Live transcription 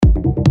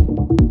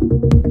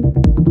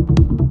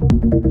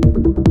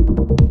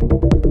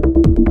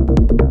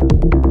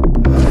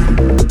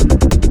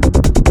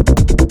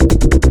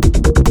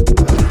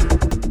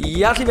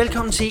Hjertelig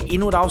velkommen til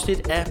endnu et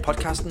afsnit af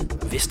podcasten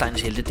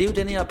Vestegnens Helte. Det er jo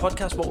den her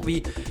podcast, hvor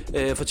vi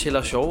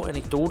fortæller sjove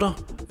anekdoter,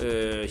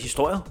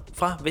 historier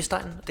fra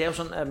Vestegnen. Det er jo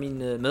sådan, at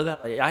mine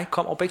medværter og jeg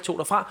kommer begge to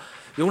derfra.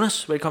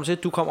 Jonas, velkommen til.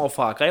 Du kommer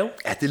fra Greve.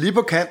 Ja, det er lige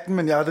på kanten,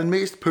 men jeg er den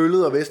mest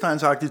pøllede og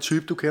vestegnsagtige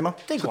type, du kender.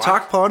 Så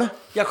tak på det.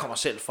 Jeg kommer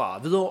selv fra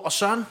Hvidovre, og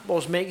Søren,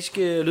 vores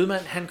magiske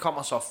lydmand, han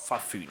kommer så fra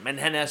Fyn, men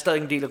han er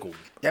stadig en del af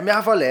gruppen. Jamen, jeg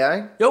har fået lære,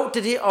 ikke? Jo, det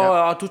er det,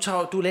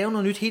 og du laver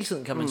noget nyt hele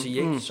tiden, kan man sige,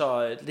 ikke?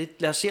 Så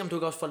lad os se, om du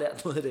ikke også får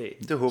lært noget i dag.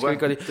 Det håber jeg.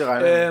 Det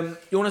regner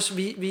Jonas,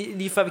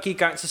 lige før vi gik i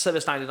gang, så sad vi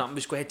og snakkede lidt om, at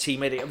vi skulle have et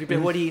tema i dag, og vi blev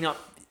hurtigt enige om,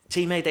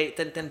 tema i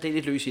dag, den er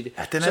lidt løs i det.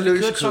 Ja, den er så vi løs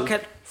kører et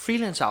såkaldt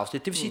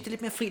freelance-afsnit, det vil sige, det er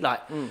lidt mere fri leg.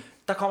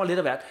 Der kommer lidt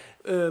af hvert.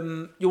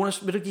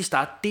 Jonas, vil du lige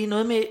starte? Det er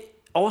noget med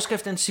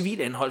overskriften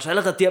civil anhold, så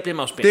allerede der bliver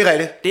man jo spændt. Det er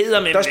rigtigt. Det er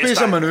der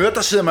spidser man ører,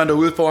 der sidder man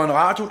derude foran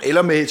radioen,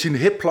 eller med sine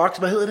headplugs,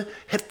 hvad hedder det?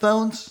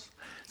 Headphones?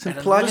 Er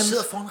der nogen, der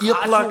sidder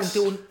foran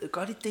radioen?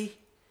 Gør de det?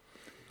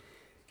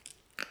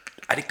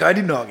 Ej, det gør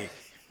de nok ikke.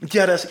 De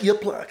har deres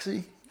earplugs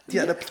i. De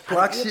har deres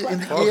plugs i.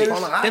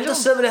 Dem, der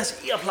sidder med deres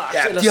earplugs,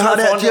 ja, eller de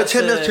har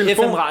tændt deres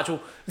telefon. FM-radio.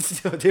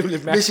 Det er jo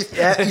lidt mærkeligt.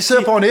 Ja, I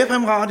sidder foran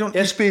FM-radioen,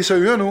 I spidser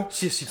ører nu.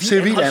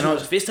 Civil anhold.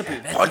 Vesterby,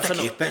 hold da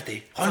kæft, hvad er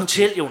det?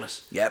 Fortæl,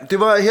 Jonas. Ja, det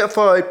var her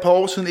for et par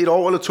år siden, et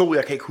år eller to,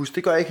 jeg kan ikke huske.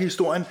 Det gør ikke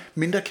historien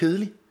mindre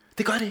kedelig.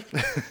 Det gør det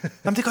ikke.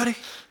 Jamen, det gør det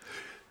ikke.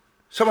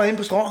 Så var jeg inde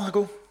på strået og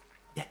gå.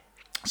 Ja.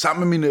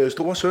 Sammen med min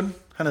store søn.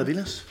 Han hedder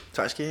Vilas.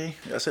 Tak skal jeg have.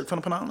 Jeg har selv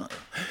fundet på navnet.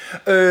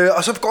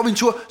 Og så går vi en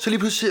tur, så lige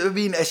pludselig ser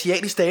vi en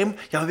asiatisk dame.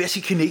 Jeg var ved at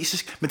sige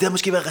kinesisk, men det havde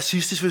måske været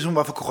racistisk, hvis hun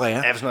var fra Korea.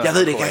 Ja, jeg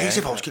ved det ikke, jeg kan ikke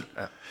se forskel.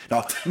 Ja.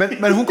 Nå,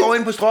 men hun går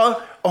ind på strøget,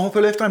 og hun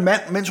følger efter en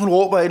mand, mens hun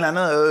råber et eller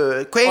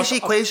andet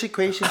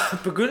crazy.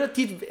 Begynder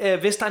dit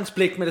Vestegns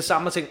blik med det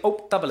samme og tænker,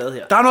 der er ballade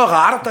her. Der er noget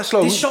radar, der slår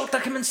ud. Det er sjovt, der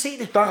kan man se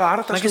det. Der er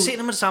radar, der man kan se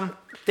det med det samme.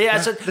 Det er ja,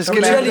 altså, det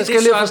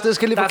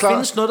skal lige der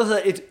findes noget, der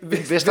hedder et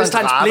Vestegns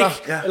blik,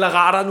 eller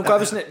radar. Nu gør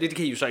vi sådan, det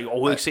kan I jo så ikke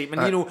overhovedet ikke se, men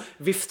lige nu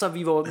vifter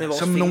vi med vores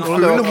som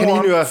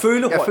fingre.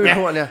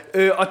 Følehorn,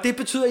 ja. Og det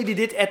betyder egentlig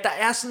lidt, at der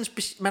er sådan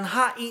man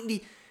har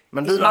egentlig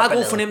en meget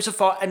god fornemmelse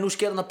for, at nu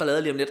sker der noget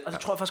ballade lige om lidt. Og det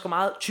tror jeg faktisk er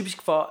meget typisk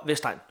for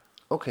Vestegn.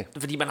 Okay.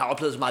 Fordi man har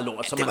oplevet så meget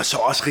lort. Det var så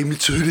også rimelig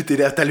tydeligt, det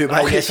der løber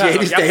en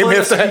asiatisk dame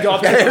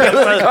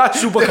efter.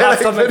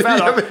 Superkræfter, men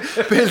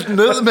bæltet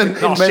ned,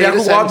 men jeg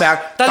kunne godt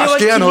mærke, der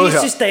sker noget her. Der løber en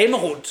kinesisk dame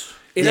rundt.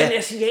 Eller en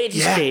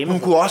asiatisk dame. Hun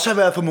kunne også have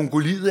været fra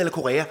Mongoliet eller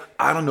Korea. I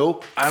don't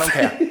know. I don't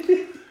care.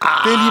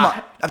 Det er lige meget.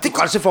 Det er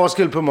godt se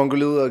forskel på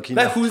Mongoliet og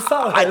Kina. Hvad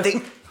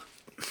hudfarve?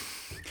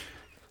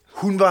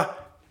 Hun var,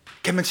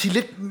 kan man sige,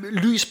 lidt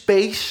lys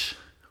beige.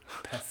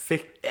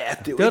 Perfekt. Ja,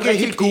 det er jo ikke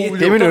helt gul.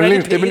 Det er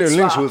min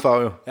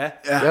yndlingshudfarve jo. Ja.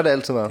 Det har det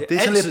altid været. Det er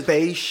sådan lidt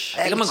beige.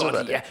 Ja, det kan man godt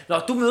lide. Ja.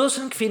 Når du møder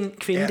sådan en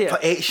kvinde der. Fra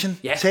Asien.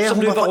 Ja, sagde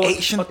hun var fra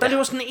Asien. Og der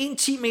løber sådan en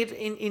 1,10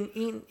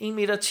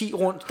 meter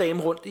rundt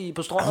dame rundt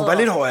på strået. Hun var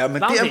lidt højere,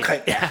 men det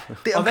omkring. Ja.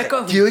 Og hvad gør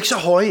hun? De er jo ikke så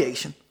høje i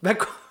Asien. Hvad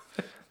gør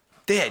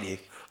det er de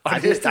ikke.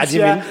 Og det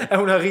siger, at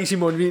hun har ris i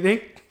mundvin,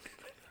 ikke?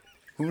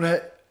 Hun er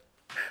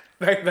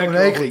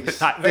ikke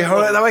ris. Nej,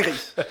 der var ikke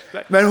ris.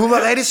 Men hun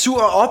var rigtig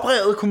sur og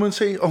oprevet, kunne man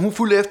se. Og hun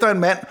fulgte efter en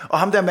mand, og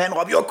ham der mand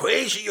råbte,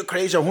 you're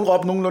crazy, og hun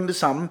råbte nogenlunde det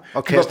samme.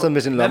 Og kastede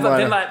med sin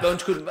lommeregner.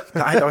 Undskyld.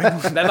 Nej, der var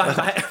ikke.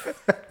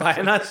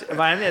 Hvad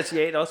var han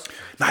asiat også?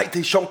 Nej, det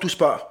er sjovt, du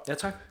spørger. Ja,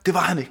 tak. Det var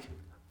han ikke.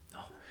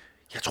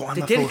 Jeg tror, han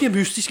det er det, der bliver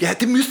mystisk. Ja,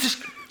 det er mystisk.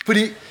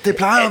 Fordi det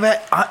plejer at være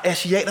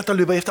asiater, der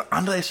løber efter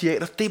andre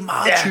asiater. Det er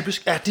meget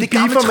typisk. Ja, de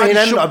beefer med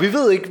hinanden, og vi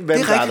ved ikke, hvem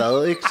der har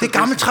været. Ikke? Det er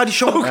gammel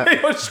tradition.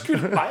 Okay,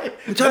 undskyld mig.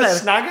 Hvad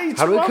snakker I?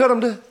 Har du ikke hørt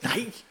om det?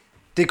 Nej.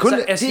 Det er kun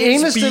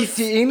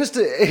de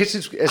eneste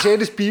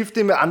asiatisk beef, det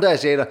er med andre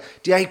asiater.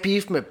 De har ikke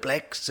beef med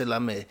blacks eller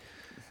med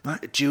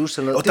Jews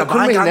eller noget. Og der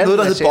var engang noget,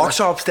 der hed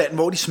bokseropstand,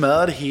 hvor de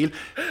smadrede det hele.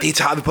 Det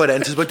tager vi på et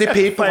andet tidspunkt. Det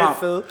er P-program.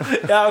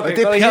 Ja, okay. Og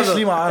det er pisse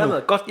lige meget nu.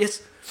 Godt,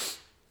 yes.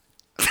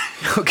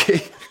 Okay.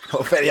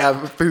 Jeg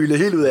har følt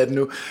helt ud af det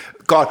nu.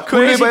 Godt.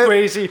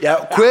 Crazy. Ja,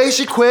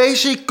 crazy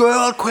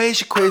girl,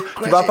 crazy.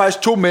 Det var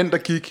faktisk 2 mænd, der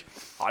gik.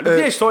 Nu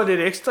bliver historien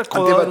lidt ekstra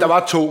krydret. Der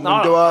var 2, men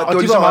det var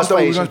ligesom også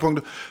der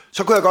udgangspunktet.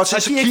 Så kunne jeg godt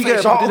se, så kigger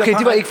jeg på okay,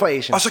 de var ikke fra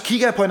Asien. Og så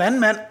kigger jeg på en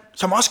anden mand,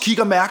 som også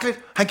kigger mærkeligt.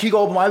 Han kigger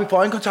over på mig, vi får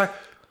øjenkontakt.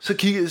 Så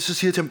siger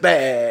jeg til ham,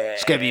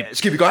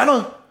 skal vi gøre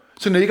noget?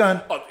 Så nikker han.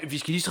 Og vi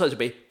skal lige træde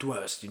tilbage. Du har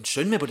din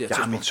søn med på det her tidspunkt.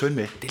 Jeg har min søn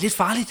med. Det er lidt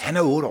farligt. Han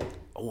er 8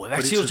 år.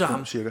 Hvad siger du til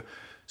ham? Cirka.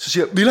 Så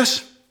siger jeg,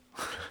 Vilas,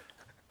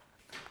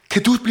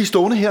 kan du blive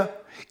stående her,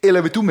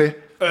 eller vil du med?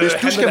 Hvis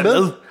du skal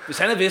med. Hvis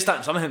han er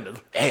Vestegn, så er han med.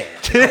 Ja.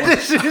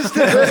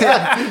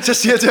 Så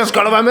siger jeg til ham,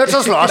 skal du være med til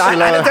at slås?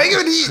 Nej, det er ikke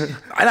fordi.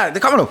 Nej,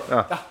 det kommer nu.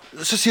 Ja.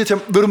 Så siger jeg til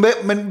ham, vil du med,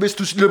 men hvis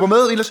du løber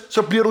med, Vilas,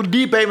 så bliver du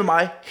lige bag ved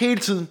mig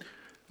hele tiden.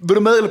 Vil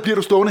du med, eller bliver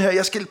du stående her?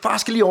 Jeg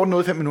skal lige ordne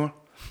noget i 5 minutter.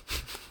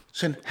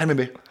 Så han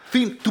med.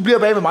 Fint, du bliver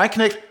bag ved mig,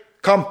 knægt.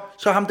 Kom,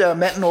 så er ham der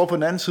manden over på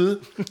den anden side.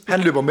 Han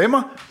løber med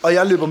mig, og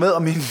jeg løber med,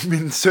 og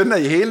min søn er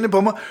i hælene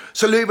på mig.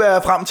 Så løber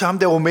jeg frem til ham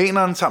der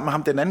rumæneren, sammen med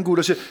ham den anden gut,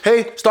 og siger,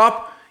 hey, stop.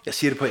 Jeg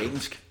siger det på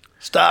engelsk.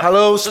 Stop.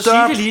 Hello, stop. Så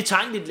sig det lige,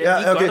 tegn lidt.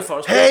 Ja, okay.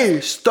 Hey,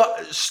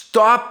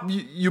 stop,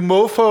 you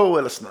mofo,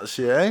 eller sådan noget,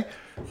 siger jeg, ikke?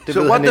 Det So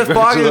ved what han the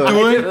ikke, fuck hvad are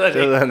you doing?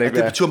 Det ved han ikke,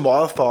 Det hvad. betyder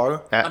motherfucker.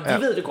 Jamen,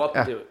 de ved det godt.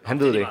 Ja, Det, han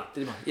ved det ikke.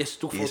 Det er mig. Yes,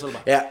 du kan fortsætte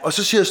mig. Ja, og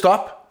så siger jeg stop.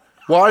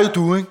 What are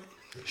you doing?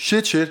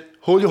 Shit.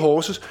 Hold your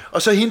horses.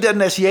 Og så hende der,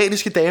 den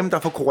asiatiske dame, der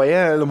er fra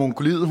Korea eller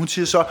Mongoliet, hun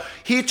siger så,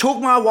 he took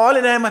my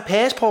wallet and my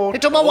passport.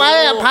 He took my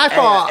wallet and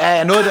passport.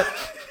 Ja, noget der.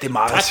 Det er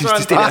meget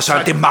racistisk, det der,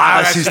 Søren. Det er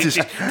meget racistisk.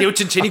 Det er jo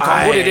Tintin i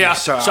Kongo, det der.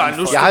 Søren,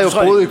 nu, Jeg har jo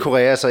boet i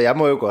Korea, så jeg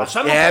må jo godt.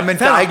 Ja, men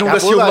der er ikke nogen, der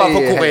siger, hun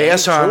var fra Korea,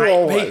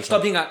 Søren. Hey,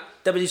 stop lige en gang.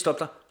 Der vil lige stoppe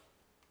dig.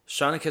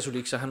 Søren er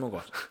katolik, så han må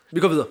godt. Vi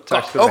går videre.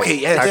 Tak skal du have.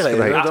 Okay, ja, Tak det er skal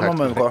du have. rigtigt. Der må Tak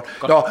man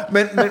skal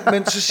godt. Nå,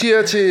 men så siger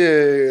jeg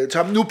til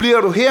Tom, nu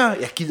bliver du her.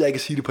 Jeg gider ikke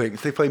at sige det på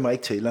engelsk, det får I mig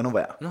ikke til. Lad nu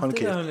være. Hold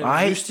Det er kæft. jo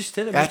Nej. mystisk.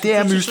 Ja, det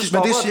er mystisk,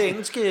 men det er siger...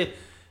 engelske.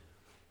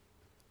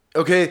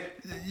 Okay,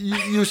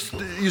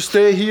 you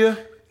stay here.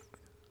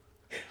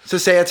 Så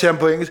sagde jeg til ham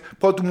på engelsk,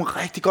 prøv, du må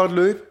rigtig godt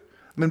løbe,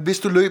 men hvis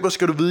du løber,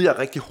 skal du vide, at jeg er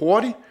rigtig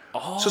hurtig.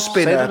 Så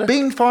spænder jeg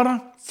ben for dig,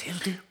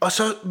 og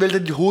så vælter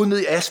dit hoved ned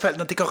i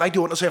asfalten, og det går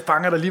rigtig ondt, så jeg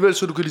fanger dig alligevel,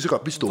 så du kan lige så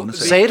godt blive stående.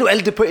 Sagde du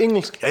alt det på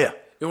engelsk? Ja.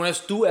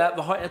 Jonas,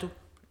 hvor høj er du?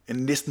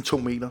 Næsten 2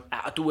 meter. Ja,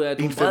 du er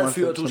en bred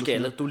fyr, du er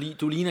skaldet.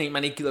 Du ligner en,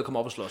 man ikke gider at komme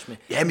op og slås med.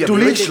 Jamen, jeg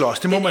vil ikke slås,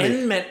 det må man ikke. Den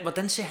anden mand,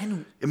 hvordan ser han ud?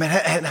 Jamen,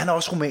 han er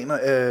også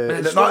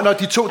romaner. Nå,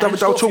 de to, der er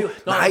to.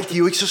 Nej, de er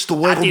jo ikke så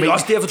store i Det er romaner.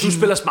 også derfor, du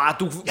spiller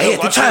smart. Ja,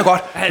 det tør jeg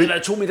godt. Han er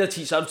 2,10 meter,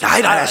 så er du...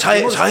 Nej,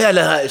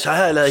 så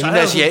har jeg lavet hende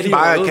asiaten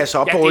bare kaste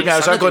op på ryggen,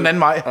 og så er jeg gået en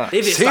anden vej.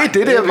 Se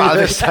det der,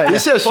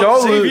 det ser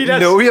sjovt ud.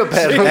 Know your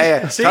pattern.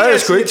 Ja, så er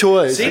jeg sgu ikke to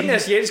af. Se den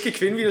asiatiske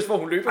kvinde, hvor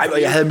hun løber.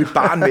 Ej, jeg havde mit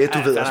barn med, du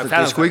ved.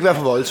 Det skulle ikke være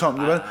for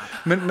voldsomt.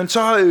 Men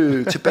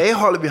så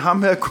tilbageholder vi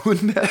ham her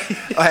gutten her,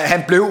 og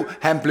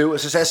han blev,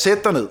 så sagde jeg,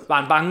 sæt dig ned. Var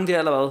han bange der,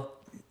 eller hvad?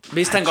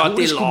 Vidste han godt,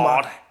 det er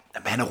lort.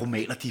 Jamen, han er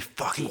romaner, de er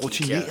fucking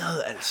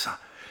rutinerede, altså.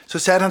 Så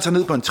satte han sig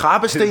ned på en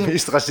trappesten. Det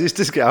mest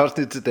racistiske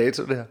afsnit til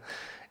dato, det her.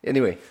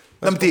 Anyway.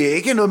 Jamen, det er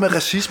ikke noget med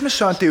racisme,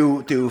 Søren.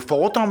 Det er jo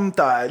fordomme,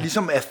 der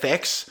ligesom er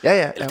facts.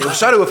 Ja.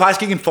 Så er det jo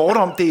faktisk ikke en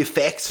fordom, det er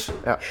facts.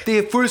 Ja. Det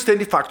er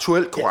fuldstændig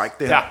faktuelt korrekt,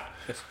 det her.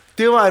 Ja.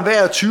 Det var en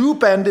hver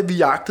 20-bande, vi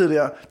jagtede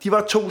der. De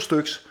var 2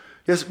 styks.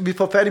 Vi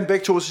får fat i dem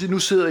begge to, og så siger, nu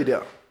sidder I der.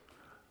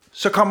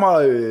 Så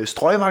kommer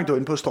strøgvagter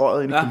ind på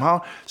strøget inde i København.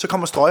 Så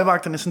kommer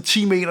strøgvagterne sådan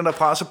 10 meter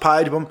derfra, så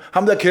peger de på dem.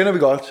 Ham der kender vi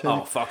godt.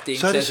 Fuck, det er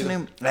så er det sådan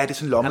en, det er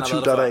sådan en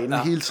lommetyv, der er derinde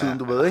hele tiden,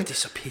 du ved, ikke? Det er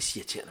så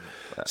pisseirriterende.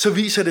 Så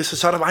viser det sig,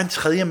 så der var en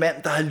tredje mand,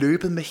 der havde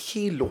løbet med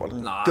hele lortet.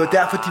 Det var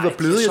derfor, de var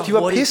bløde, og de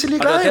var pisselig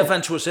glade. Og det var derfor,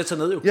 han turde sætte sig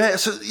ned jo.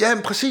 Ja,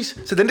 præcis.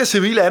 Så den der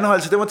civile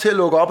anholdelse, den var til at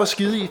lukke op og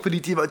skide i, fordi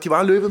de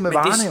var løbet med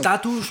varerne. Men der er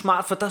du jo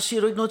smart, for der siger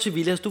du ikke noget til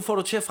Villas. Du får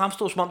du til at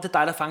fremstå, som om det er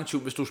dig, der fanger tyv,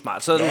 hvis du er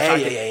smart. Så er du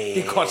sagt, det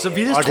er godt. Så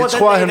Villas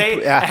tror den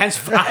dag, at hans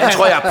far... Jeg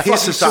tror, jeg er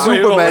pisse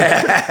Superman.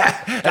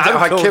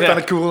 Hold kæft, han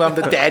er cool om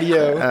det. Daddy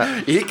er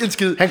ikke en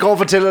skid. Han går og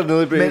fortæller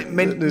noget i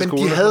Men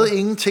de havde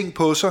ingenting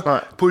på sig.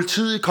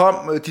 Politiet kom,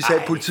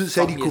 politiet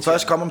sagde, de kunne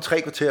først komme om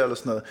 3 kvarter eller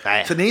sådan noget.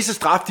 Så den eneste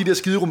straf, de der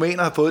skide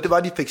rumæner har fået, det var,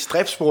 at de fik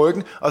strips på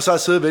ryggen, og så har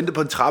siddet og ventet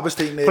på en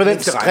trappesten. På den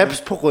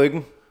strips på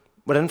ryggen?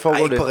 Hvordan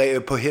foregår det? Ikke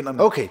på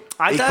hænderne. Okay.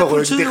 Ej, ikke der på er ryggen,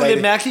 politiet jo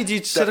lidt mærkeligt.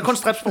 De sætter kun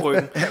strips på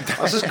ryggen.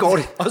 Og så går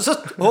de. Og så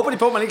håber de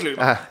på, at man ikke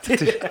løber. Ja,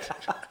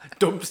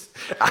 Dumt.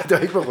 Nej, det var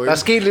ikke på ryggen. Der er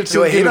sket lidt det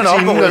var hænderne op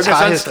på ryggen, og så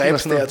en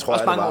strips strips der, tror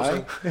jeg, det var.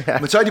 Ikke?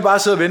 Men så har de bare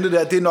siddet og ventet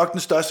der. Det er nok den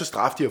største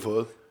straf, de har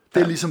fået.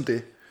 Det er ligesom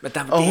det. Men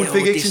der, og hun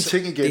fik ikke sin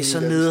ting igen. Det er så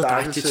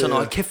nederdrægtigt, så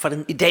noget kæft for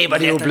den. I dag var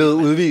det jo blevet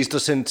udvist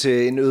og sendt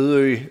til en øde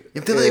ø. Jamen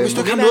det ved jeg ikke, hvis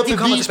du ikke har noget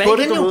bevis på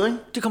det, du ved, ikke?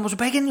 Det kommer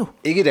tilbage igen jo.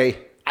 Ikke i dag.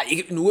 Ej,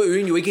 nu er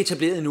øen jo ikke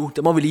etableret endnu.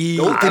 Det må vi lige...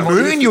 Jo, det er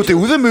Møen jo. Det er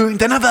ude ved Møen.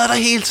 Den har været der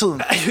hele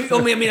tiden. Jo,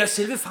 men jeg mener,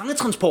 selve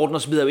fangetransporten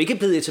og så videre er jo ikke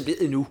blevet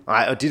etableret endnu.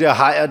 Nej, og de der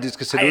hajer, de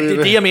skal sætte ud det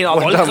er det, jeg mener.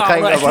 Og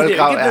voldgraven, det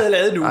er ikke blevet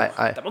lavet nu.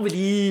 Nej. Der må vi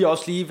lige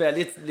også lige være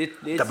lidt...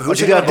 Der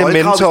behøver ikke være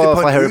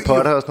dementorer fra Harry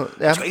Potter og sådan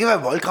noget. Det skal ikke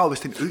være voldgrav, hvis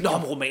det er en ø. Nå,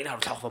 men romaner, har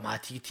du klar, hvor meget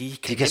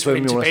de kan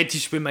svømme, Jonas.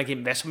 De svømmer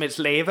igennem hvad som helst,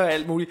 lava og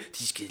alt muligt.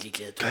 De er skide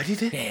ligeglade. Gør de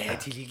det? Ja,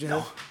 de er ligeglade.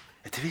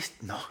 Ja, det vidste...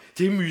 Nå.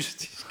 Det er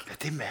mystisk. Ja,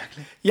 det er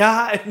mærkeligt. Jeg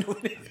har nu...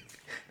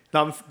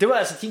 Nå, men det var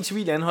altså din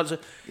civile anholdelse.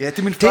 Ja, det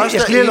er min første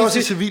jeg skal lige lov at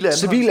sige, civile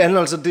anholdelse. Civile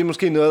anholdelse, det er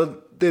måske noget,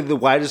 det er the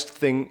widest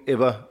thing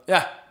ever.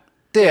 Ja.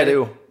 Det er det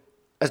jo.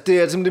 Altså, det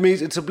er altså det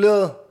mest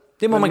etablerede,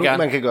 det må man gerne.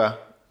 Man kan gøre.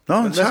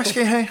 Nå, tak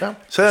skal I have. Ja.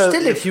 Så det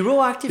er lidt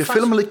hero-agtigt. Jeg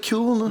føler mig lidt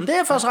cool nu. Men det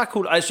er faktisk ret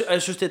cool. Og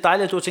jeg synes, det er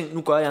dejligt, at du har tænkt,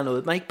 nu gør jeg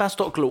noget. Man ikke bare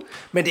stå og glo.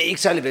 Men det er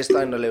ikke særlig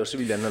Vestegn at lave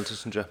civil anholdelse,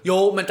 synes jeg.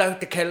 Jo, men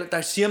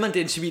der siger man, det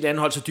er en civil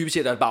anholdelse, så dybest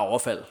set er det bare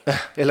overfald. Ja,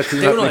 eller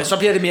det er jo noget, så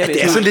bliver det mere...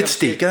 det er så lidt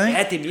stikker, ikke?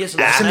 Ja, det er mere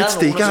sådan, der er så lidt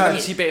stikker. Så kan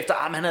man sige bagefter,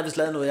 han havde vist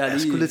lavet noget, jeg har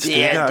lige...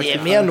 Det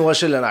er mere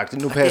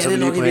Nordsjælland-agtigt. Nu passer vi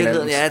lige på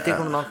hinanden. Ja, det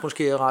kunne du nok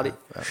måske ret i.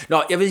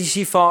 Nå, jeg vil lige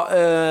sige, for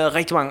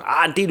rigtig mange,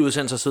 en del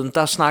udsendelser siden,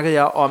 der snakkede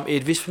jeg om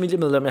et vist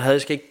familiemedlem, jeg havde.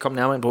 Jeg skal ikke komme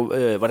nærmere ind på,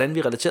 hvordan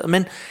vi relaterede,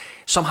 men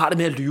som har det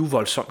med at lyve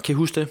voldsomt. Kan I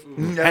huske det?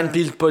 Ja. Han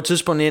bildte på et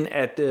tidspunkt ind,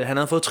 at han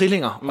havde fået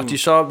trillinger, og de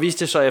så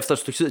viste så efter et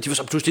stykke tid, at de var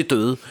så pludselig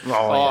døde.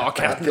 Og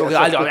kæresten lukkede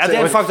aldrig op. Ja, det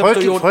er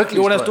fucked up.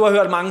 Jonas, du har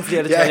hørt mange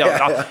flere detaljer.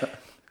 Ja.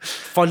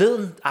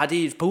 Forleden,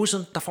 det er et par uger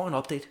siden, der får en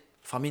update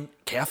fra min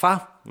kære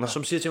far,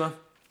 som siger til mig,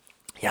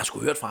 jeg har sgu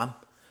hørt fra ham.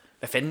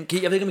 Hvad fanden?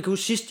 Jeg ved ikke, om I kan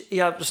huske sidst,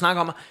 jeg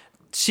snakker om,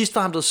 sidst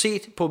var han blevet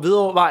set på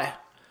Hvidovre Vej,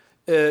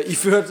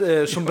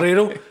 iført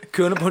sombrero,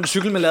 kørende på en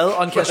cykel med lade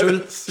og en kasse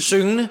øl,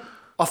 syngende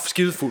og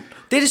skide fuld.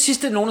 Det er det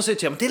sidste, nogen har set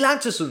til ham. Det er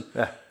lang tid siden.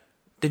 Ja.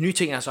 Den nye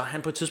ting er så, at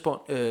han på et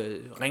tidspunkt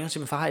ringer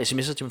til min far,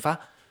 sms'er til min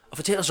far, og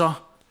fortæller så,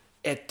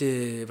 at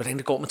hvordan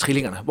det går med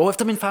trillingerne.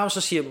 Hvorefter min far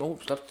så siger,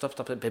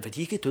 stop, var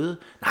de ikke døde?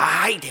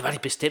 Nej, det var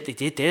det bestemt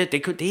ikke.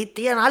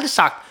 Det har han aldrig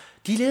sagt.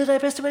 De levede der i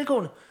bedste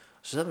velgående.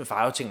 Så sidder min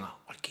far og tænker,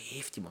 hold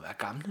kæft, de må være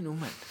gamle nu,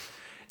 mand.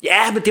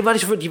 Ja, men det var de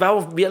selvfølgelig. De var jo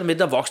mere eller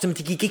mindre voksne, men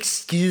de gik ikke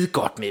skide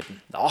godt med dem.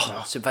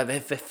 Så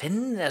hvad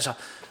fanden, altså.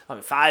 Og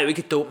min far er jo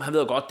ikke dum, han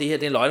ved jo godt, det her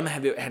det er en løgn,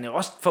 men han er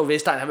også fra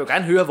Vestegn, han vil jo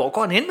gerne høre, hvor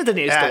går han hen med den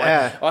her historie.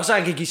 Ja. Og så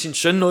han kan give sin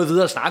søn noget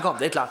videre at snakke om,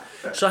 det er klart.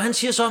 Så han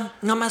siger så,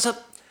 altså,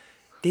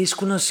 det er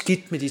sgu noget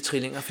skidt med de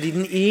trillinger, fordi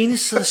den ene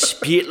sidder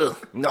spjældet.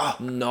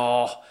 Nå.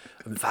 Og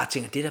min far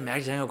tænker, det er da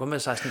mærkeligt, han kan jo kun være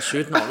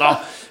 16-17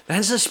 år. Men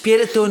han sidder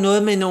spjældet, det var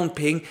noget med nogle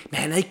penge, men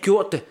han har ikke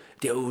gjort det.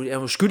 Det er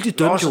jo skyldigt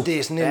dømt, jo. Det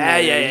er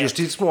sådan en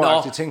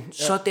justitsmoragtig ting.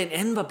 Ja. Så den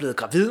anden var blevet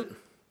gravid.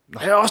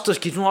 Det er også der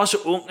skidt, hun var også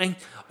ung, ikke?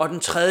 Og den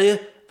tredje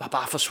var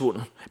bare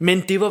forsvundet.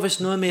 Men det var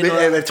vist noget med...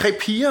 Er det 3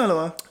 piger, eller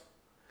hvad?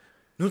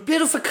 Nu bliver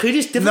du for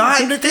kritisk.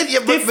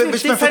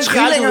 Hvis man får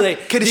trillinger,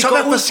 kan de så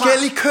være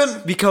forskellige køn?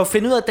 Vi kan jo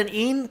finde ud af, at den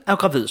ene er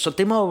gravid, så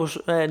det må jo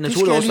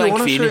naturligt også være en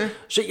kvinde.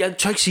 Så jeg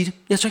tør ikke sige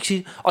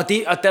det. Og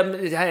der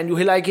er han jo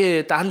heller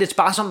ikke... Der er han lidt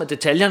sparsom med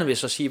detaljerne,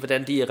 hvis jeg sige,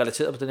 hvordan de er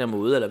relateret på den her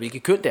måde, eller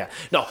hvilket køn det er.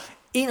 Nå,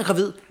 en er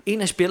gravid,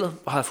 en er spillet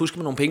og har fusket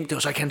med nogle penge. Det var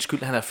så ikke hans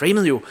skyld, han er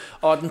framed jo.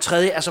 Og den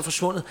tredje er så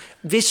forsvundet,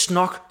 vist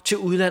nok til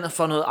udlandet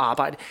for noget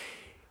arbejde.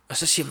 Og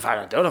så siger man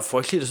faktisk, det var da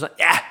frygteligt. Og sådan,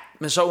 ja,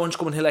 men så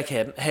skulle man heller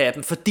ikke have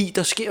dem. Fordi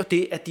der sker jo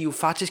det, at de jo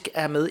faktisk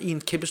er med i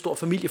en kæmpestor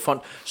familiefond,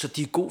 så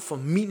de er god for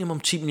minimum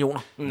 10 millioner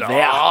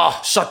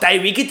hver. Så der er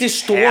jo ikke det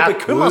store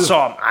bekymre sig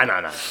om.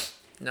 Nej.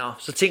 Nå,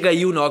 så tænker I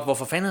jo nok,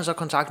 hvorfor fanden han så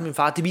kontaktet min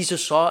far? Det viser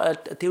så,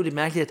 at det er jo lidt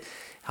mærkeligt, at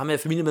ham med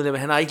familiemedlemmer,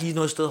 han har ikke lige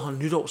noget sted at holde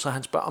nytår, så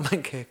han spørger, om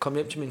man kan komme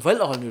hjem til mine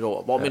forældre og holde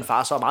nytår. Hvor min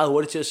far så er meget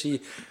hurtig til at sige,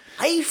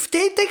 nej,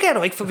 det kan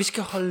du ikke, for vi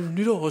skal holde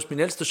nytår hos min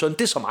ældste søn.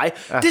 Det er så mig.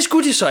 Ja. Det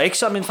skulle de så ikke,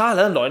 så min far har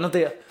lavet en løgner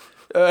der.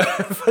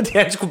 Fordi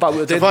han skulle bare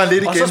ud af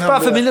den. Og så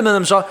spørger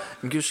familiemedlemmer så,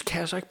 kan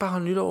jeg så ikke bare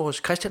holde nytår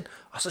hos Christian?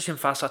 Og så siger min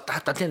far så,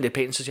 der bliver en lidt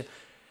pæn, så siger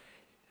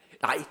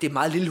nej, det er et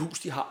meget lille hus,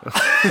 de har.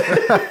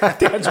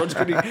 Det er hans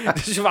undskyldning.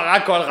 Det synes jeg var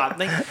ret godt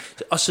ramt, ikke?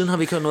 Og siden har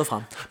vi ikke hørt noget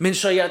frem. Men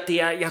så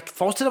jeg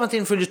forestiller mig, det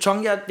er en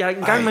føljeton. Jeg en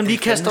gang man lige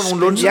kaster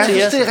nogle lunser til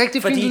jer. Det er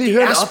rigtig fint, fordi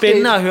det er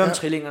spændende at høre om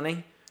trillingerne,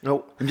 ikke?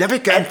 Jo. Jeg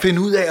vil gerne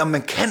finde ud af, om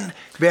man kan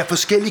være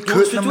forskellige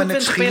køn, når man er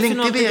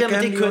trilling. Det vil jeg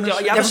gerne.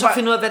 Og jeg vil så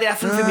finde ud af, hvad det er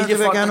for en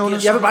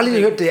familiefond. Jeg vil bare lige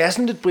høre, det er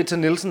sådan lidt Britta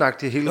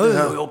Nielsen-agtigt hele det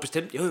her. Jo,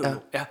 bestemt. Jo.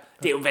 Ja.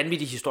 Det er jo en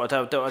vanvittig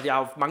historie. Jeg har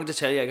jo mange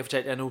detaljer, jeg kan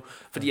fortælle jer nu.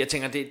 Fordi jeg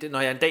tænker,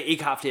 når jeg en dag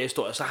ikke har flere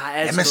historier, så har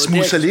jeg altså man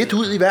smusser lidt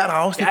ud i hvert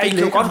afsnit. Jeg kan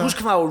jo godt huske,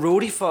 at han var jo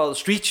roadie for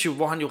Street Show,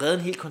 hvor han jo redde en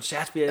hel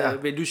koncert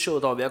ved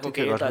lysshowet, der var ved at gå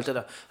galt og alt det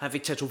der. Han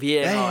fik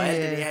tatoveringer og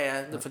alt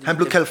det der. Han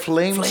blev kaldt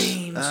Flames.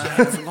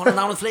 Ja,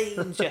 navnet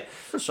Flames, ja.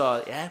 Så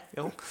ja,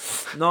 jo.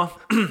 Nå,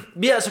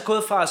 vi er altså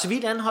gået fra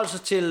civil anholdelse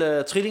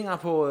til trillinger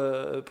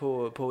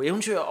på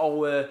eventyr,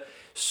 og...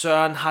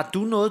 Søren, har du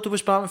noget, du vil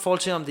spørge om i forhold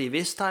til, om det er i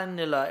Vestegnen,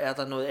 eller er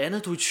der noget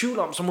andet, du er i tvivl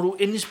om, så må du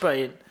endelig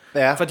spørge ind.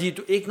 Ja. Fordi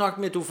du ikke nok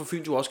med, at du er fra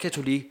Fyn, du er også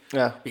katolik.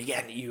 Ja. Hvilket er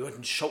i øvrigt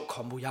en sjov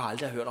kombo, jeg har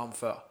aldrig hørt om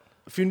før.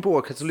 Fynbo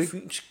og katolik?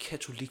 Fyns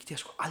katolik, det har jeg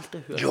sgu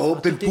aldrig hørt om. Jo,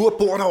 Ben Bur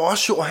bor der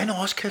også jo, og han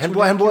er også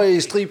katolik. Han bor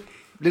i Strib,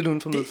 lidt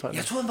uden for Middelfart.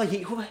 Jeg troede, han var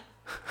Jehova.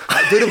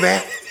 Nej, ved du hvad?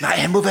 Nej,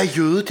 han må være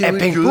jøde. Det er jo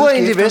Ben Bur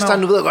egentlig i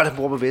Vestegnen, nu ved jeg godt, at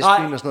han bor på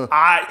Vestbyen og sådan noget.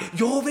 Nej,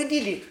 jo, vent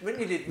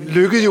lidt.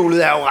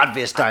 Lykkehjulet er jo ret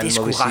Vestegnen, må vi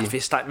sige. Det er sgu ret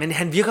Vestegnen, men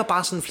han virker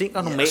bare sådan flink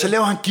og normal. Ja, så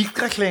laver han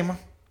giftreklamer.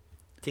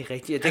 Det er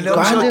rigtigt. Han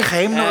laver sådan noget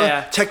creme,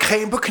 tager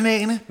creme på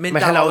knæene. Men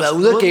han har jo været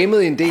ude og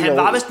gamet i en del år. Han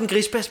var vist en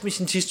grisbas med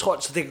sin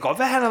tidstrøl, så det kan godt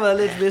være, at han har været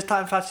lidt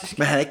Vestegn faktisk.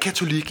 Men han er ikke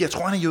katolik, jeg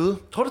tror, han er jøde.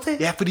 Tror du det?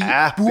 Ja, fordi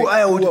Bur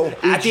er jo et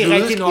det er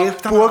rigtigt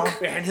nok. Burg.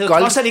 Han hedder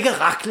trods alt ikke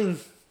Rakling.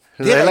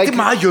 Det er rigtig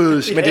meget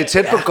jødisk. Men det er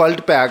tæt på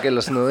Goldberg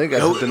eller sådan noget, ikke?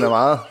 Altså, den er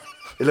meget...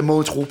 Eller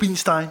Mogens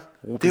Rubinstein.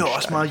 Det er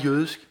også meget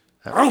jødisk.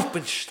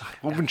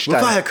 Rubinstein.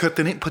 Hvorfor har jeg kørt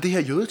den ind på det her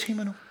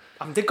jødetema nu?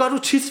 Jamen, det gør du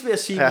tit, vil jeg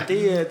sige. Ja.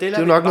 Det er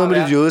jo nok noget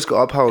med dit jødiske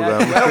ophav. Ja, jeg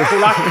er jo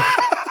polak.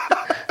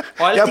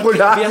 Og alt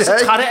vi er så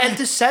trætte af alt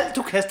det salt,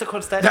 du kaster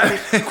konstant.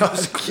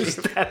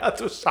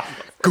 Du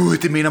Gud,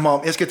 det minder mig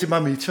om, jeg skal til bar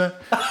mitzvah.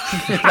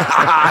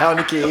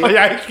 Og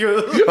jeg er ikke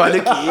jøde. Hold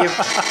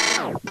kæft.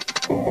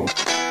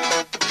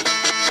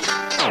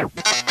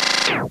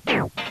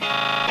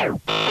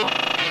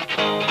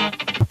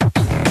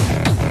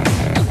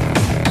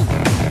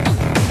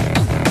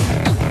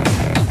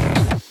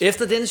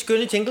 Efter den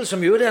skønne jingle,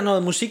 som jo er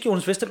noget musik,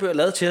 Jonas Vesterbø har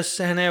lavet til os.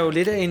 Han er jo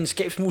lidt af en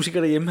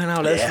skabsmusiker derhjemme. Han har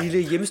jo lavet sin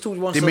lille hjemmestudie,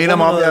 hvor det minder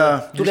mig om,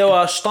 du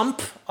laver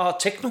stomp og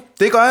techno.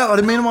 Det gør jeg, og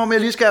det minder mig om, at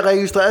jeg lige skal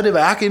registrere det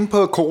værk inde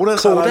på Koda,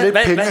 så der er lidt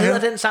penge. Hvad hedder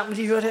den sang, vi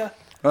lige hørte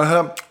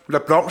her? Lad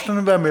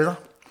blomsterne være med dig.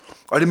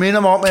 Og det minder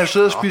mig om, at jeg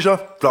sidder og spiser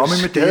blomme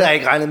med det. Det havde jeg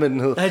ikke regnet med, den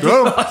hed. Nej, det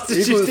var også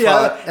det sidste, jeg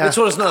havde. Jeg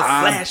tror, det er sådan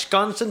noget Flash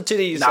Guns and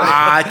Titties.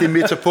 Nej, det er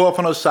metafor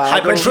for noget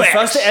sejt. Men det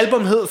første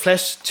album hed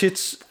Flash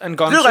Tits and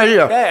Guns. Det er rigtigt,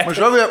 ja. Men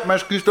så vil man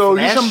skal stå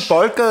ligesom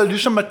Boldgade,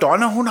 ligesom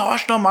Madonna. Hun har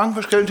også noget mange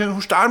forskellige ting.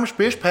 Hun starter med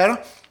spidspatter.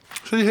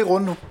 Så er de helt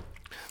runde nu.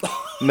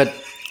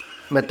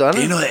 Madonna?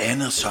 Det er noget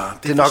andet, så.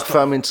 Det er nok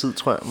før min tid,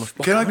 tror jeg.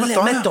 Kender du ikke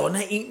Madonna? Madonna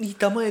egentlig?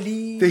 Der må jeg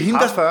lige... Det er hende,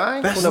 der... 40,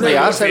 ikke? Hvad? Hun er med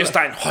jeres alder.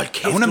 Vestegn. Hold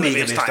kæft, Ja, hun er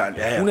mega Vestegn.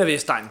 Ja. Hun er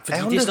Vestegn. Fordi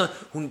hun det er det? sådan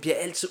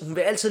noget, hun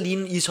vil altid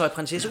ligne en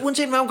ishøjprinsesse.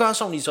 Uanset hvad hun gør,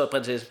 så er hun en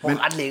ishøjprinsesse. Hun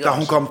er ret lækker. Da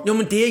hun kom... Jo,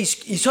 men det er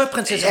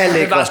ishøjprinsesse. Ja, Det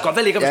lækker. var godt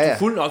være lækker, hvis du er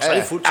fuld nok, så er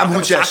det fuldt. Jamen,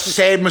 hun ser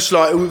sat med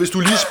sløj ud. Hvis du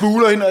lige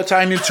spuler hende og tager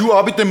hende en tur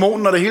op i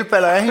dæmonen, når det hele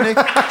falder af hende,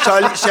 ikke?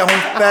 Så ser hun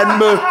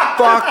fandme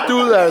fucked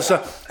ud, altså.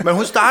 Men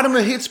hun startede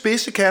med helt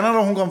spidse kander,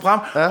 når hun kom frem.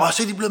 Ja. Og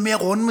så er de blevet mere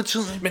runde med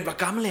tiden. Men hvor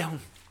gammel er hun?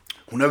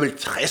 Hun er vel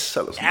 60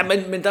 eller sådan.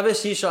 Ja, men der vil jeg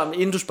sige så,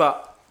 inden du spørger,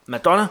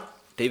 Madonna,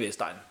 det er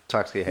Vestegn.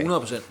 Tak skal I have.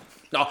 100%.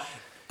 Nå,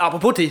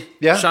 apropos det,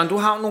 Ja. Søren, du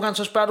har nogle gange,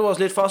 så spørger du os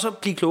lidt for så at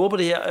blive klogere på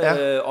det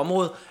her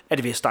område. Er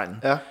det Vestegnen?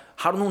 Ja.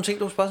 Har du nogle ting,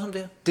 du vil spørge om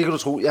det her? Det kan du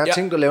tro. Jeg har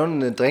tænkt at lave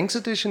en drinks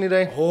edition i dag.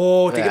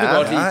 Det kan vi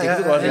godt lide. Det kan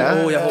vi godt lide.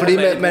 Jeg håber, Fordi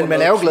at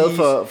man er jo glad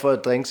for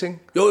drinks, ikke?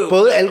 Jo.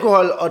 Både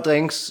alkohol og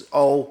drinks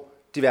og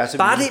diverse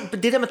Bare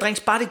vine. det der med drinks,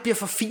 bare det ikke bliver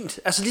for fint.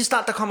 Altså lige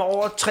snart der kommer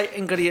over 3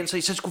 ingredienser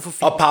i, så er det sgu for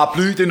fint. Og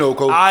paraply, det er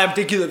no-go. Ej,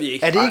 det gider vi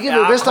ikke. Er det ikke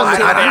ved Vestegn?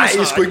 Nej,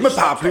 jeg sgu ikke med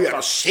paraply. Er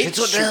du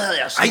sindssygt? Det havde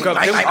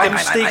jeg Dem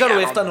stikker du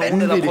efter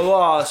nogen, eller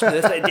prøver at smide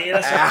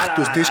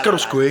efter. Det skal du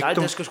sgu ikke. Nej,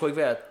 det skal sgu ikke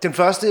være. Den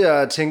første,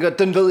 jeg tænker,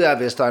 den ved jeg er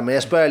Vestegn, men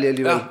jeg spørger lige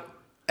alligevel.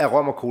 Er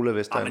rom og cola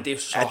Vestegn? Men det er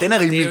jo så. Ja, den er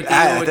rimelig.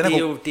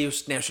 Det er jo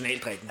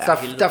nationaldrikken.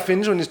 Der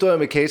findes jo en historie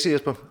med Casey,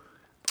 Jesper.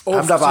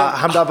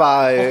 Ham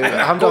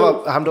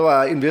der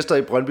var investor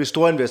i Brøndby,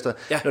 stor investor.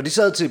 Ja. Når de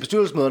sad til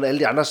bestyrelsesmøderne, alle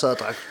de andre sad og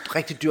drak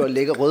rigtig dyr og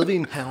lækker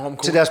rødvin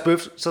til deres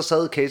bøf, så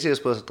sad Casey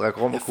Jesper og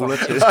drak rom og cola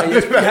til.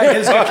 Jeg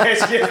elsker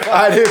Casey Jesper.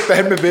 Ej, det er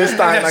fandme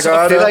Vestegn at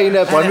gøre det. Det er der en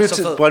af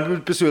Brøndby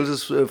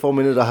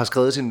bestyrelsesformændene, der har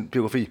skrevet sin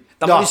biografi.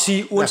 Der må vi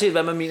sige, uanset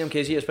hvad man mener om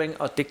Casey Jesper,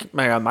 og det,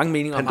 man har mange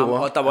meninger om ham,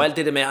 og der var alt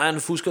det der med ejerne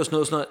fusker og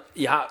sådan noget.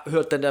 Jeg har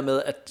hørt den der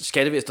med, at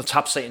Skattevæsenet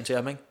tabte sagen til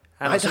ham, ikke?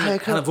 Han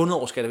har vundet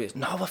over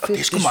Skattevæsenet. Nå, hvor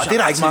fedt. Det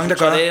er der ikke mange, der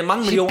gør. Det er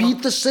mange millioner. He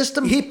beat the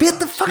system. He beat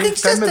the fucking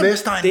system.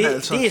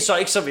 Det er så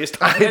ikke så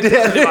Vestegn.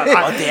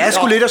 Og det er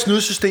sgu lidt at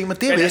snyde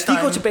systemet. Det er Vestegn.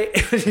 De går tilbage.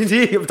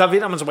 Der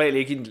vinder man som regel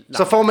ikke i en...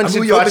 Så får man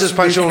sin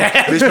førtidspension.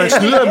 Hvis man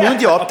snyder dem uden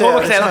de opdager. Og prøver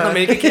at knalde den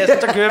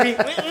mælkekassen, så kører vi.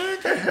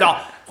 Nå,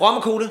 rom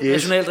og cola.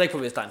 Nationaldrik på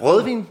Vestegn.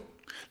 Rødvin.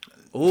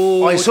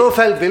 Og i så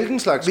fald, hvilken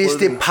slags Hvis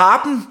det er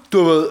pappen,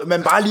 du ved,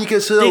 man bare lige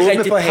kan sidde og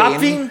åbne for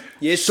hanen,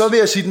 så vil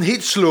jeg sige den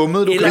helt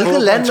slummede.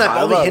 Hvilket land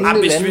er vi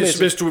henne i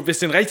landet? Hvis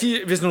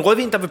det er en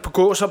rødvin, der vil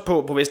gå så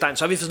på Vestegn,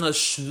 så er vi for sådan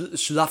noget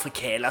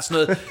Sydafrika, eller sådan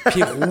noget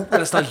Peru,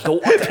 eller sådan noget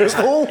lort. Ja,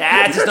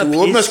 det er sådan noget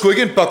du åbner sgu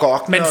ikke en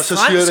bagogne, men og så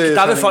siger det...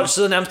 der vil folk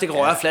sidde og nærmest ikke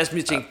røre flasken,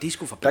 vi tænker, det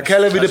skulle for. Der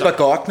kalder vi det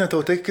bagogne,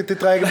 du. Det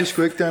drikker vi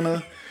sgu ikke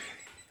dernede.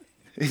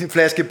 En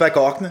flaske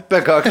bagogne.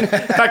 Bagogne,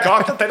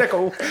 den er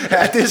god.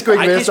 Ja, det er sgu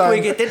ikke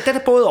Vestegn. Den er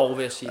både over,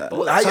 vil jeg sige.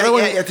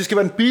 Ja, det skal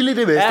være en billig,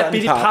 det Vestegn. Ja,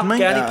 billig pap,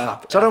 gerne i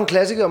pap. Så er der en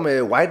klassiker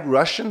med White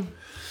Russian.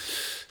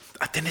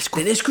 Den er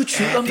sgu i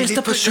tvivl om, det er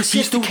lidt for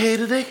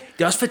sophisticated, ikke?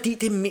 Det er også fordi,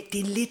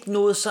 det er lidt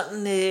noget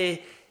sådan...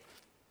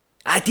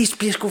 Ej, det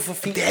bliver sgu for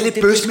fint. Det er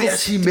lidt bøs med at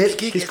sige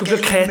mælk, ikke? Det skulle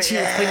blive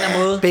kreativt på en eller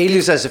anden måde.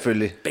 Baileys er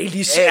selvfølgelig.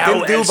 Baileys det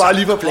er jo bare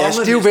lige på plads.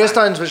 Det er jo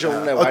Vestegns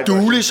versionen af White Russian.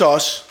 Og Dulis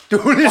også.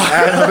 Dulis.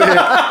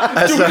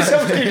 Altså, Dulis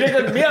er måske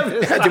lidt mere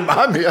Vestegn. Ja, det er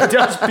meget mere. Det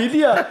er også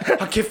billigere.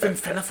 Hold kæft, hvem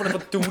fanden har fundet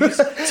på Dulis?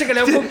 Så kan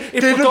lave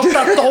et produkt, der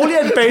er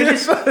dårligere end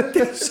Baileys.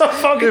 Det er så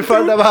fucking det er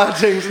folk, der bare har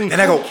tænkt sådan. Den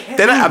er god.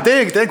 Den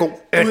er god.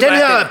 Den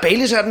her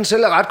Baileys her, den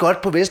sælger ret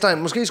godt på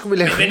Vestegn. Måske skulle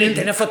vi lave... Men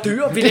den er for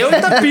dyr. Vi laver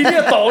den der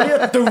billigere og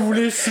dårligere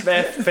Dulis.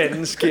 Hvad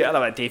fanden sker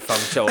der? Det er fucking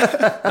sjovt.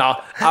 Nå,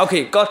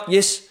 okay, godt,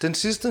 yes. Den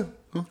sidste.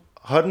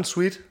 Hot and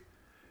sweet.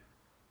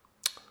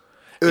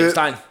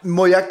 Vestegn.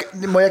 Må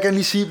jeg gerne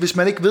lige sige, hvis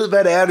man ikke ved,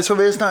 hvad det er det så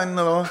Vestegn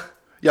eller hvad?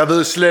 Jeg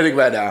ved slet ikke,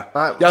 hvad det er.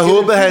 Nej, jeg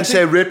håber, han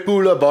sagde Red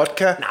Bull og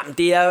vodka. Nej, men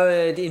det er jo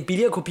det er en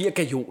billigere kopi af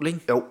Gajol, ikke?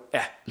 Jo. Ja.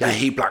 Jeg er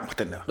helt blank på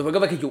den der. Du ved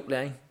godt, hvad Gajol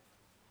er, ikke?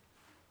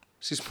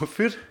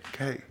 Sismofyt.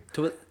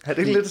 Du ved. Er det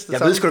ikke lidt det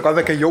jeg ved sgu da godt,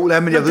 hvad Gajol er,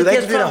 men jeg ved da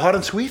ikke, det der hot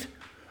and sweet.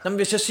 Nå, men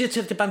hvis jeg siger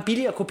til dig, det er bare en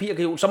billigere kopi af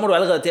Gajol, så må du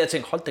allerede der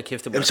tænke, hold da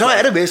kæft. Jamen, så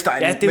er det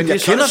Vestegn, ja, men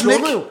jeg kender den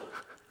ikke.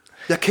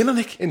 Jeg kender den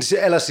ikke. En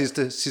aller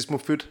sidste,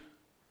 Sismofyt.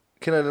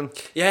 Kender I den?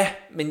 Ja,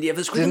 men jeg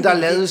ved sgu ikke. Den der er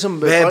lavet som...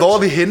 Hvor er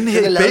vi henne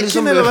her? I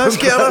Belgien, eller hvad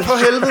sker der for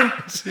helvede?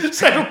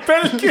 Sagde du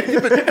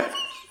Belgien?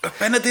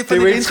 Hvad er det for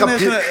det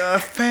internationale?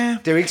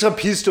 Det er jo ikke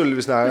trapistøl,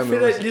 vi snakker om.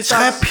 Lige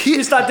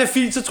snart det er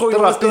fint, så tror jeg,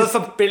 du har stået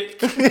for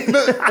Belgien.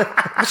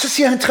 Men så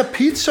siger han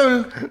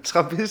trapistøl.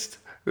 Trapist.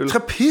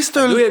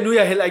 Trapistøl. Nu er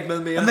jeg heller ikke med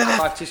mere,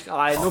 faktisk.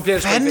 Nej, nu bliver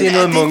det er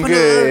noget munke...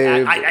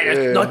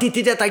 Nå, det er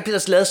det der ikke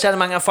bliver lavet særlig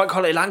mange af. Folk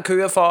holder i lang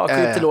køer for at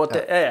købe det lort.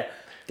 Ja.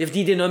 Det er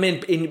fordi, det er noget med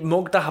en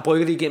munk, der har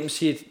brygget det igennem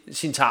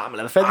sin tarm,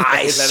 eller hvad fanden?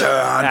 Ej,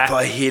 Søren, for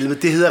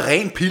helvede. Det hedder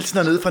ren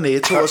pilsner nede fra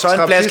Netto, og så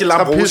en flaske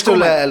Lambrusco.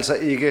 Det er altså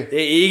ikke... Det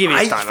er ikke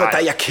Vestegn,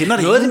 nej. Jeg kender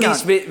det noget af det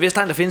mest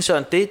Vestegn, der findes,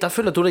 Søren, der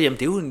føler du derhjemme,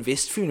 det er jo en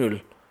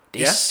Vestfynøl.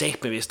 Det er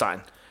sagt med Vestegn.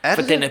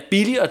 For den er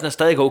billig, og den er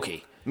stadig okay.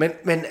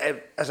 Men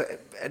altså,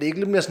 er det ikke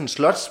lidt mere sådan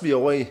slots, vi er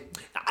over i?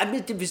 Nej,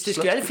 men hvis det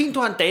skal være lidt fint, du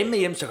har en dame med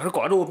hjem, så kan du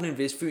godt åbne en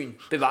Vestfyn.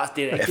 Bevares,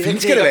 det er ikke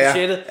fint skal det være.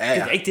 Det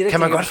er ikke det, der kan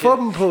man godt få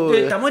dem på...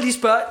 Der må jeg lige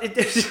spørge,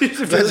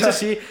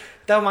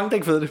 Der er jo mange, der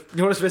ikke ved det.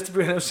 Jonas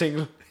Vesterbø, han er jo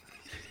single.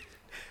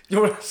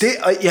 Jonas.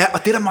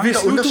 Og det er der mange, der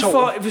undrer sig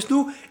over. Hvis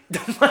nu...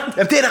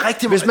 Jamen, det er da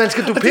rigtig. Hvis man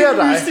skal dupere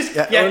dig.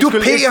 Ja,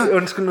 dupere.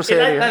 Undskyld, nu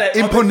sagde jeg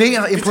det.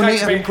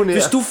 Imponere.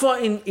 Hvis du får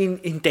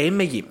en dame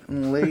med hjem,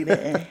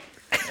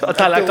 og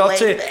der er lagt op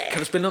til, kan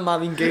du spille noget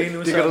Marvin Gaye nu?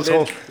 Det kan du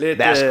tro.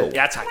 Værsgo.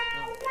 Ja, tak.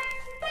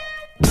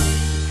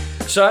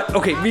 Så,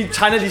 okay, vi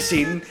tegner lige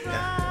scenen.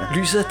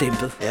 Lyset er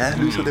dæmpet. Ja,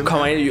 lyset er dæmpet.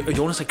 Kommer ind, og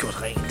Jonas har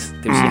gjort rent. Det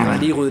vil sige, at han har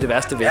lige ryddet det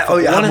værste væk. Ja,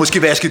 og jeg har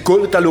måske vasket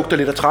gulvet, der lugter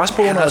lidt af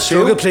træsboner. Han har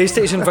slukket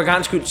PlayStation for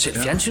gang skyld.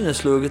 Selv fjernsynet er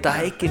slukket. Der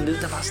er ikke en lyd,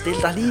 der var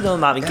stille. Der er lige noget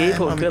Marvin Gaye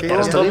på.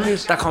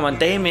 Der kommer en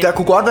dame ind. Der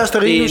kunne godt være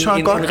stearinlys.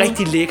 En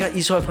rigtig lækker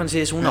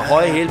ishøjprinsesse. Hun har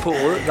høje hæle på,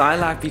 rød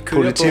nejlagt. Vi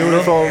kører på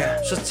noget.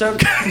 Så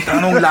der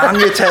er nogle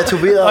lange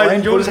tatoverede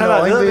øjne. Jonas har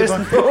øjenvipper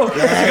på.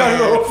 Så går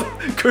han åbne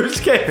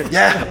køleskab.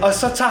 Ja. Og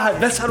så tager han,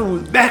 hvad tager du ud?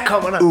 Hvad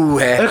kommer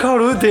der? Hvad kommer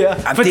du ud der?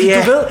 Fordi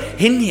du ved,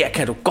 hende her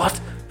kan du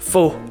godt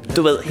få,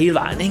 du ved, hele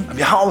vejen, ikke?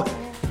 Jeg har jo...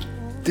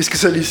 Det skal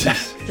så lige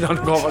siges. Nu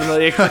kommer der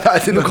noget ekstra. Nej,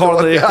 det er noget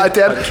lort.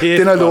 Ja,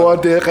 den er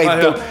lort. Det er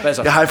rigtig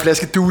dumt. Jeg har en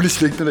flaske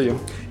Dulis liggende derhjemme.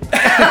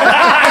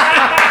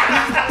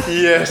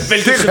 Yes.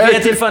 Vil du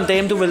servere det for en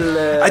dame, du vil...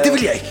 Nej, det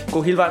vil jeg ikke.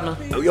 Gå hele vejen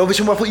med? Jo, hvis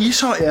hun var på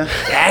Ishøj, ja.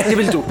 Ja, det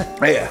vil du.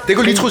 Ja, det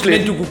kunne lige trus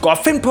lidt. Men du kunne godt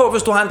finde på,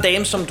 hvis du har en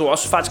dame, som du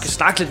også faktisk skal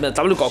snakke lidt med,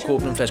 der vil du godt kunne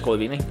åbne en flaske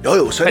rødvin, ikke?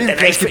 Jo, så er det en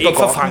flaske ikke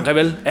fra Frankrig,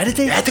 vel? Er det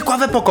det? Ja, det kunne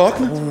godt være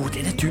Bourgogne.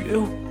 Den er dyr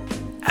jo.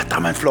 Ja, der er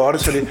man flotte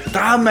så det. Der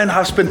har man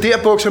haft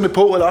spenderbukserne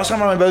på, eller også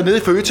har man været nede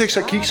i Føtex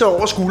og kigget sig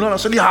over skuldrene, og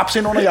så lige haps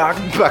ind under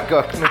jakken.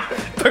 Bourgogne.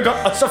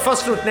 Og så for at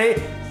slutte den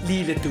af,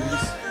 lige lidt Dulis.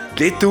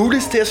 Lidt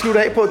Dulis til at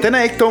slutte af på. Den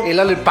er ikke dum.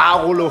 Eller lidt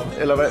Barolo,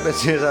 eller hvad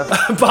siger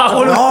så?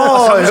 Barolo.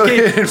 Og så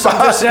måske som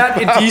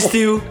dessert en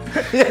digestive.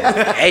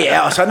 Ja,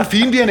 og så er den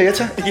fine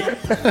Vianetta.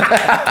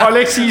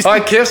 Pålægsisen. Og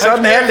kæft, så er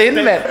den her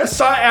linde, mand.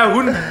 Så er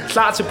hun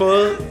klar til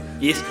både...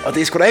 Yes. Og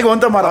det skulle da ikke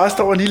undre mig, at der også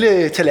står en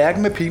lille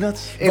tallerken med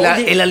peanuts.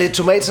 Eller lidt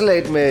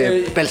tomatsalat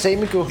med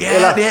balsamico. Ja,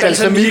 eller det er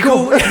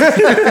balsamico.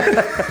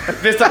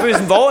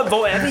 Vesterbøsen,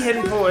 hvor er vi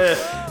henne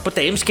på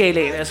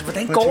dameskalaen? Altså,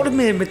 hvordan går det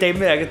med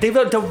dameværket?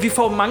 Vi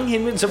får mange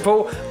henvendelser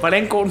på,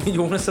 hvordan går det med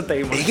Jonas og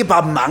damer? Ikke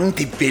bare mange,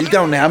 det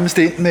vælter jo nærmest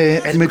ind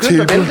med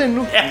tilbud.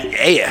 Nu?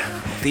 Ja.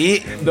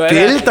 Det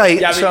vælter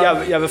ind,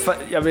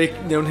 jeg vil ikke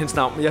nævne hendes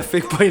navn, men jeg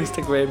fik på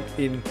Instagram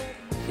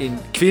en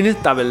kvinde,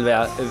 der vil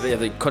være, jeg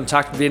ved ikke,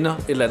 kontakt, venner, et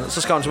eller andet.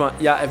 Så skrev hun til mig,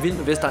 jeg er vild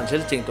med Vestegns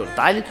Helte, tænkte, det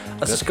var dejligt.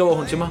 Og så skriver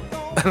hun til mig,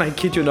 and I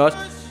kid you not,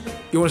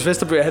 Jonas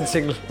Vesterbø er han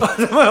single. Og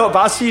så må jeg jo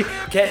bare sige,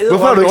 kan jeg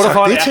hvorfor har du ikke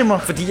sagt det til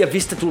mig? Fordi jeg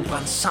vidste, at du ville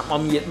brænde sammen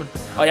om hjelmen.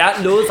 Og jeg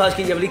lovede faktisk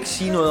ikke, jeg vil ikke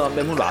sige noget om,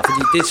 hvem hun var,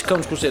 fordi det skal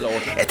hun sgu selv over.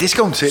 Ja, det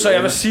skal hun selv. Så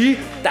jeg vil sige,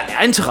 der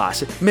er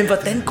interesse. Men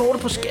hvordan går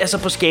det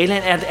på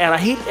skalaen?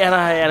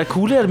 Er der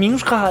kulde, er der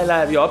minusgrader, eller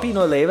er vi oppe i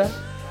noget lava?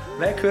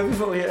 Hvad kører vi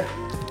på her?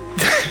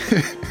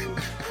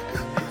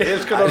 Jeg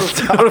elsker,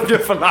 når du bliver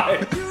for nej.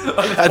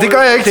 Ja, det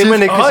gør jeg ikke. Det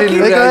man ikke kan se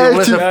lige der.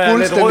 Jonas er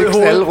fuldstændig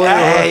knaldrød.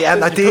 Ja,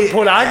 nej, det...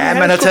 Ja,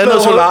 man har taget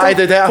noget solar i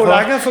det der.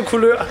 Polakker for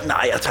kulør.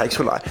 Nej, jeg tager ikke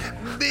solar.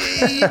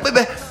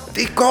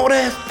 Det går da.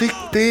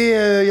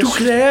 Du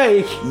klager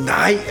ikke.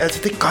 Nej, altså,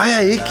 det gør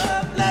jeg ikke.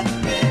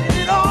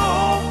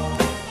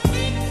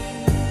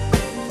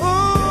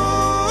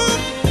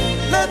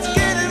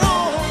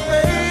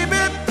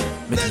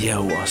 Med de her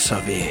ord, så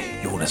vil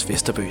Jonas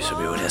Vesterbø, som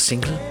jo er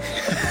single,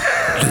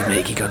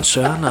 lydmagikeren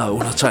Søren og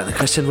undertegnet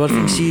Christian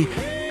Wolfing sige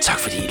tak,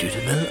 fordi I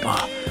lyttede med, og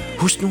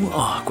husk nu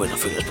at gå ind og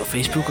følge os på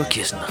Facebook og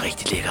give os en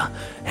rigtig lækker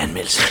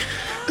anmeldelse.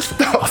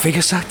 Og fik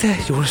jeg sagt det,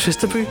 Jonas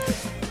Vesterbø,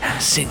 han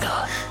er single.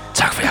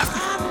 Tak for jer.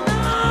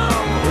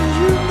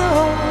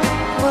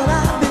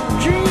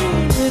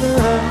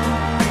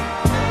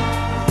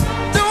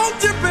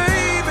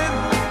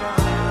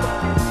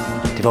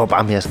 Det var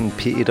bare mere sådan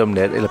P1 om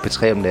natten, eller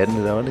P3 om natten,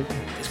 eller var det ikke? Det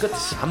er sgu det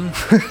samme.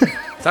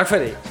 Tak for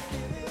det.